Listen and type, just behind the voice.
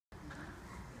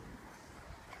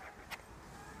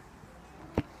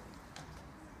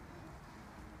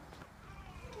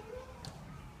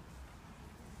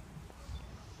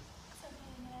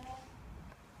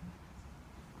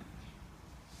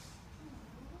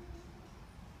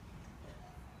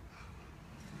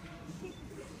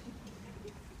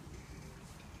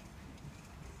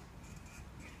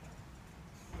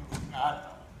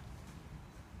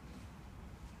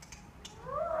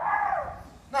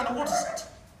what is it?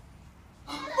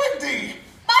 Wendy!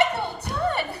 Michael,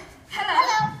 John!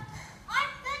 Hello.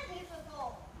 I've been here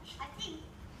before, I think.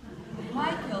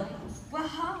 Michael, we're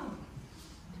home.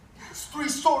 It's 3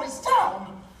 stories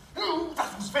down. Oh,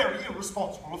 that was very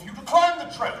irresponsible of you to climb the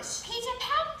trellis. Peter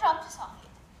Pan dropped us off it.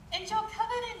 And you're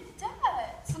covered in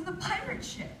dirt. From the pirate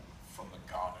ship. From the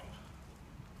garden.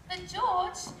 But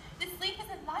George, the sleep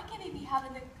isn't like any we have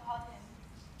in the garden.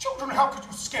 Children, how could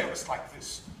you scare us like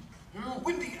this?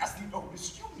 Wendy, as the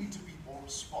oldest, you need to be more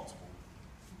responsible.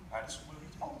 That is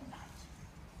worried all night.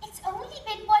 It's only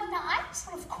been one night.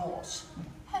 But of course.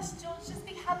 Hush, George, just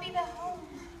be happy they're home.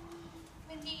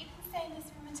 Wendy, you can stay in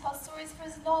this room and tell stories for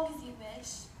as long as you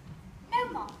wish. No,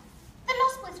 Mom. The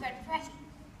Lost Boys weren't ready.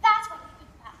 That's why they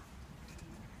couldn't laugh.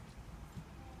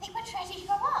 They weren't ready to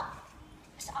grow up.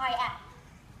 But I am.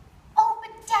 Oh,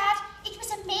 but Dad, it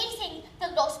was amazing. The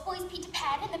Lost Boys, Peter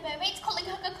Pan, and the mermaids calling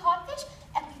her a codfish,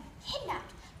 and we were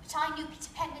kidnapped. But I knew Peter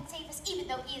Pan would save us, even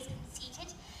though he is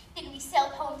conceited. Then we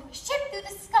sailed home through a ship through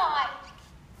the sky.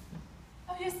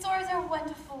 Oh, your stories are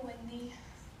wonderful, Wendy.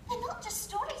 They're not just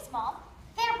stories, Mom.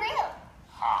 They're real.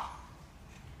 Ha!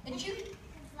 And you can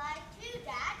fly too,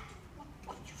 Dad.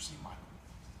 What did you see, Michael?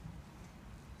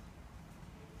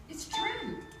 It's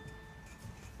true.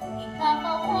 We have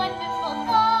a wonderful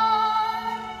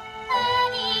ball,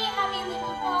 honey, happy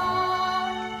little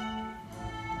ball.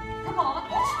 Come on.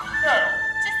 No!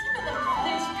 Just keep it little.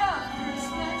 There's go.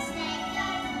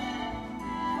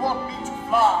 Want me to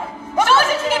fly? George,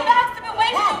 you can get back them away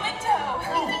from the window.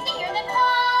 We can hear them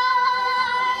cry.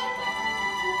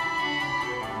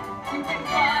 You can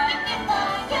fly. You can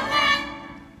fly, you can.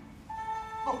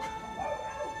 Look.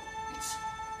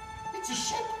 It's a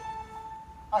ship.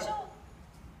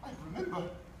 I remember.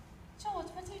 George,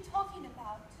 what are you talking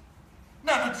about?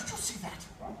 No, did you see that?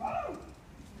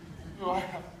 I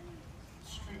have the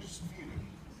strangest feeling.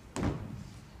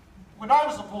 When I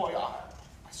was a boy,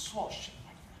 I saw a ship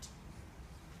like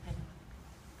that.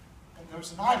 And there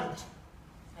was an island.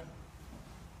 And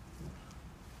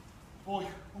a boy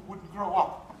who wouldn't grow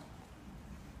up.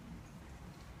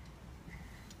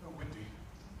 Oh, Wendy,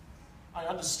 I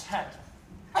understand.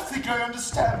 I think I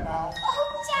understand now.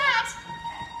 Oh, Dad.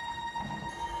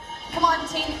 Come on,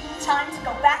 team. Time to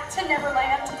go back to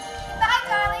Neverland. Bye,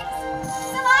 darlings.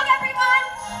 So long, everyone.